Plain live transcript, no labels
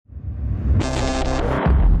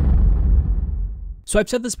So I've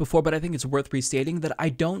said this before, but I think it's worth restating that I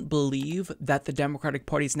don't believe that the Democratic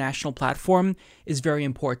Party's national platform is very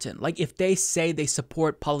important. Like, if they say they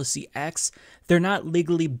support policy X, they're not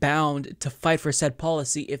legally bound to fight for said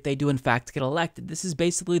policy if they do in fact get elected. This is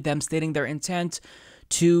basically them stating their intent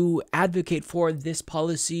to advocate for this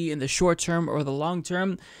policy in the short term or the long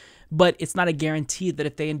term, but it's not a guarantee that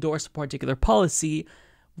if they endorse a particular policy,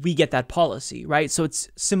 we get that policy, right? So it's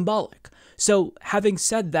symbolic. So having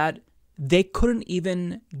said that, they couldn't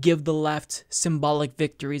even give the left symbolic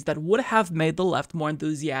victories that would have made the left more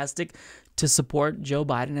enthusiastic to support Joe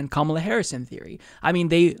Biden and Kamala Harris in theory. I mean,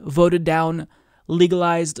 they voted down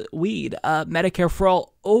legalized weed, Medicare for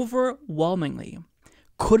all, overwhelmingly.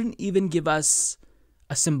 Couldn't even give us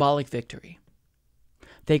a symbolic victory.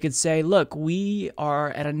 They could say, look, we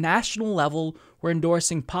are at a national level, we're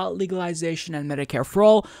endorsing pot legalization and Medicare for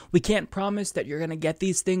all. We can't promise that you're going to get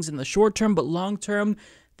these things in the short term, but long term,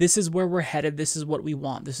 this is where we're headed. This is what we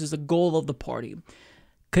want. This is the goal of the party.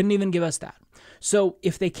 Couldn't even give us that. So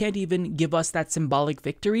if they can't even give us that symbolic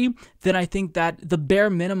victory, then I think that the bare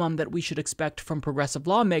minimum that we should expect from progressive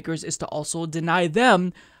lawmakers is to also deny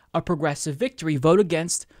them a progressive victory. Vote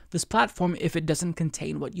against this platform if it doesn't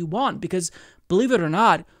contain what you want. Because believe it or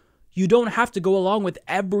not, you don't have to go along with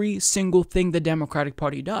every single thing the Democratic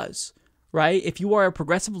Party does, right? If you are a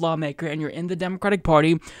progressive lawmaker and you're in the Democratic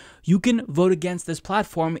Party, you can vote against this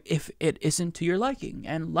platform if it isn't to your liking.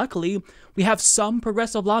 And luckily, we have some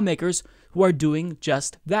progressive lawmakers who are doing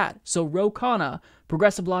just that. So Ro Khanna,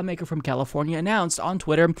 progressive lawmaker from California, announced on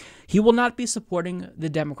Twitter he will not be supporting the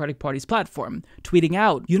Democratic Party's platform, tweeting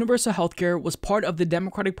out, "Universal healthcare was part of the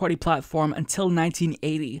Democratic Party platform until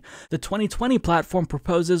 1980. The 2020 platform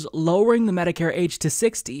proposes lowering the Medicare age to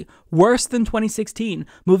 60, worse than 2016.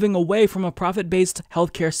 Moving away from a profit-based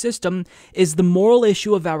healthcare system is the moral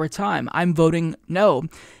issue of our time. I'm voting no."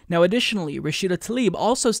 Now, additionally, Rashida Tlaib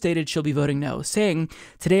also stated she'll be voting no, saying,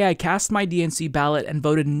 "Today I cast my DNC ballot and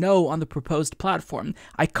voted no on the proposed platform.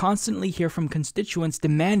 I constantly hear from constituents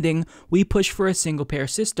demanding we push for a single-payer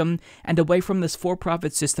system and away from this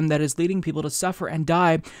for-profit system that is leading people to suffer and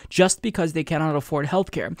die just because they cannot afford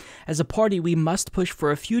healthcare. As a party, we must push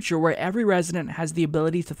for a future where every resident has the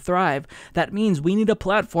ability to thrive. That means we need a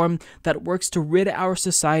platform that works to rid our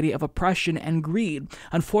society of oppression and greed.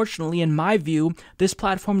 Unfortunately, in my view, this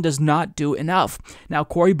platform does not do enough." Now,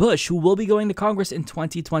 Cori Bush, who will be going to Congress in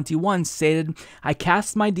 2021, stated, "I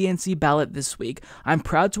cast my DNC ballot this week. I'm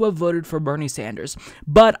proud to have voted for Bernie Sanders,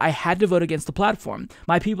 but I had to vote against the platform.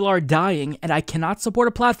 My people are dying, and I cannot support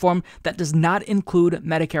a platform that does not include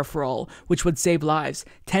Medicare for all, which would save lives,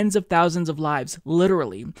 tens of thousands of lives,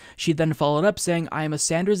 literally." She then followed up saying, "I am a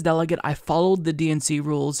Sanders delegate. I followed the DNC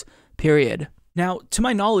rules, period." Now, to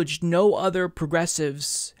my knowledge, no other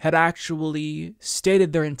progressives had actually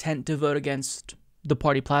stated their intent to vote against the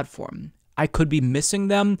party platform. I could be missing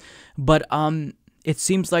them, but it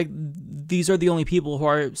seems like these are the only people who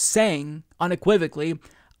are saying unequivocally,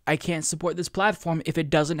 I can't support this platform if it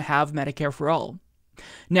doesn't have Medicare for all.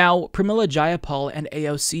 Now, Pramila Jayapal and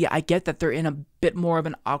AOC, I get that they're in a bit more of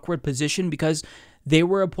an awkward position because they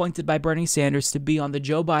were appointed by Bernie Sanders to be on the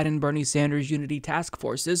Joe Biden-Bernie Sanders unity task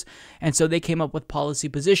forces, and so they came up with policy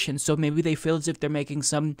positions. So maybe they feel as if they're making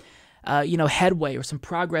some, headway or some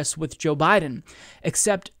progress with Joe Biden,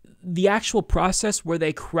 except the actual process where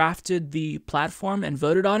they crafted the platform and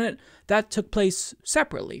voted on it, that took place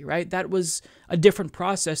separately, right? That was a different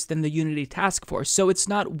process than the Unity Task Force. So it's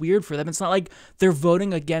not weird for them. It's not like they're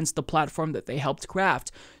voting against the platform that they helped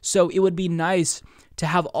craft. So it would be nice to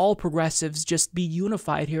have all progressives just be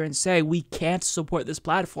unified here and say, we can't support this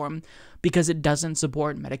platform because it doesn't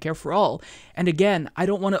support Medicare for all. And again, I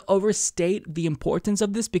don't want to overstate the importance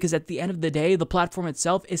of this because at the end of the day, the platform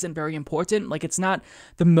itself isn't very important. Like, it's not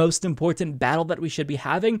the most important battle that we should be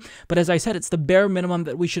having. But as I said, it's the bare minimum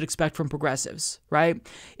that we should expect from progressives, right?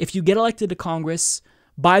 If you get elected to Congress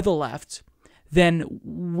by the left, then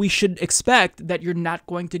we should expect that you're not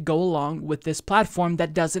going to go along with this platform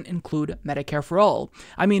that doesn't include Medicare for all.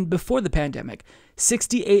 I mean, before the pandemic,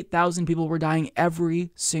 68,000 people were dying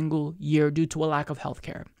every single year due to a lack of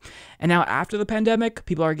healthcare. And now after the pandemic,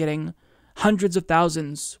 people are getting hundreds of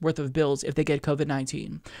thousands worth of bills if they get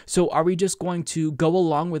COVID-19. So are we just going to go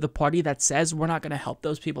along with a party that says we're not going to help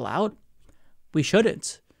those people out? We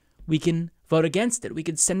shouldn't. We can vote against it. We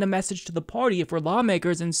can send a message to the party if we're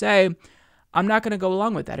lawmakers and say, I'm not going to go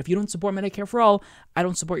along with that. If you don't support Medicare for all, I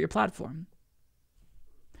don't support your platform.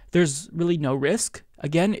 There's really no risk.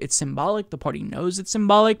 Again, it's symbolic. The party knows it's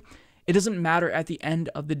symbolic. It doesn't matter at the end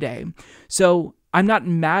of the day. So I'm not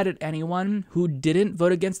mad at anyone who didn't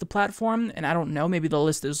vote against the platform, and I don't know, maybe the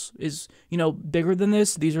list is bigger than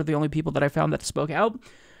this. These are the only people that I found that spoke out.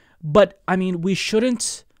 But I mean, we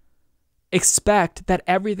shouldn't expect that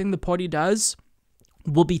everything the party does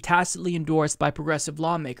will be tacitly endorsed by progressive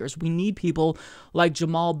lawmakers. We need people like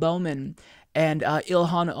Jamal Bowman and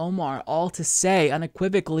Ilhan Omar all to say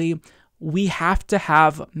unequivocally, we have to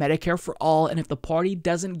have Medicare for all, and if the party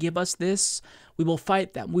doesn't give us this, we will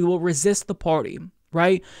fight them. We will resist the party,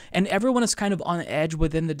 right? And everyone is kind of on edge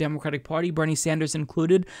within the Democratic Party, Bernie Sanders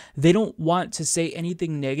included. They don't want to say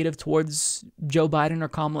anything negative towards Joe Biden or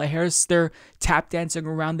Kamala Harris. They're tap dancing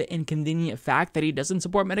around the inconvenient fact that he doesn't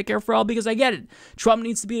support Medicare for all, because I get it. Trump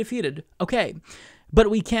needs to be defeated. Okay. But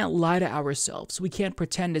we can't lie to ourselves. We can't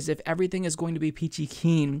pretend as if everything is going to be peachy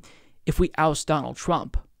keen if we oust Donald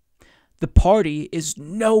Trump. The party is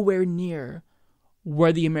nowhere near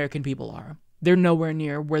where the American people are. They're nowhere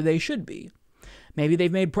near where they should be. Maybe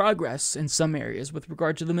they've made progress in some areas with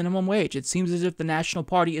regard to the minimum wage. It seems as if the National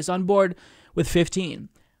Party is on board with 15.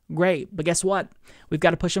 Great. But guess what? We've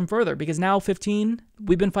got to push them further, because now 15,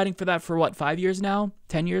 we've been fighting for that for what, 5 years now?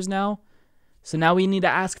 10 years now? So now we need to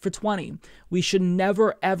ask for 20. We should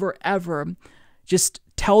never, ever, ever just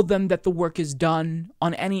tell them that the work is done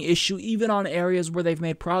on any issue, even on areas where they've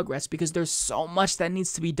made progress, because there's so much that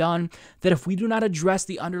needs to be done that if we do not address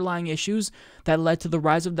the underlying issues that led to the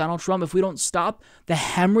rise of Donald Trump, if we don't stop the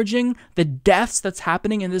hemorrhaging, the deaths that's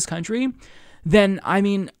happening in this country, then, I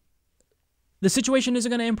mean, the situation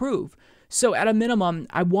isn't going to improve. So at a minimum,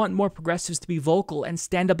 I want more progressives to be vocal and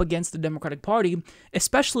stand up against the Democratic Party,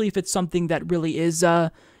 especially if it's something that really is,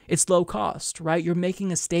 it's low cost, right? You're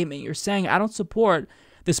making a statement. You're saying, I don't support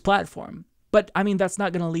this platform. But I mean, that's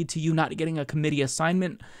not going to lead to you not getting a committee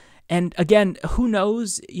assignment. And again, who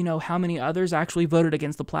knows, how many others actually voted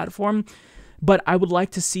against the platform. But I would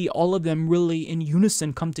like to see all of them really in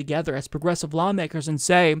unison come together as progressive lawmakers and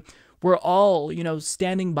say, we're all,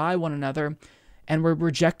 standing by one another, and we're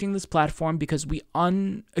rejecting this platform because we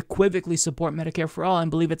unequivocally support Medicare for all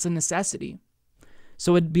and believe it's a necessity.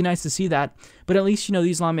 So it'd be nice to see that. But at least,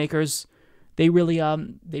 these lawmakers, they really,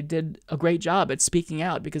 they did a great job at speaking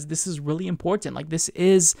out, because this is really important. Like, this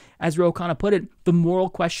is, as Ro Khanna put it, the moral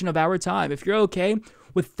question of our time. If you're okay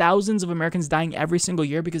with thousands of Americans dying every single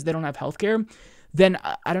year because they don't have health care, then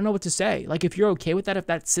I don't know what to say. Like, if you're okay with that, if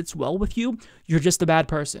that sits well with you, you're just a bad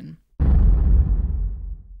person.